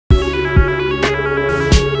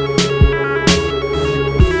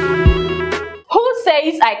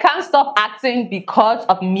stop acting because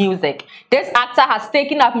of music. This actor has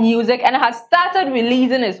taken up music and has started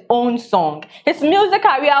releasing his own song. His music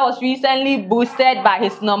career was recently boosted by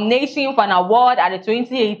his nomination for an award at the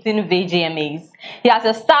 2018 VGMAs. He has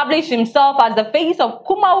established himself as the face of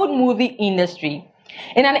Kumawood movie industry.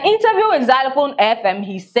 In an interview with Xylophone FM,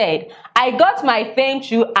 he said, "I got my fame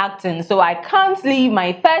through acting, so I can't leave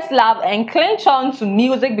my first love and cling on to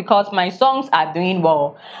music because my songs are doing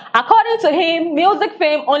well." According to him, music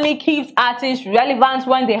fame only keeps artists relevant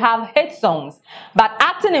when they have hit songs. But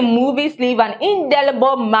acting in movies leave an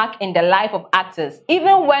indelible mark in the life of actors,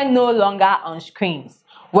 even when no longer on screens.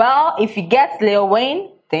 Well, if you get Lil Wayne,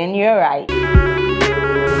 then you're right.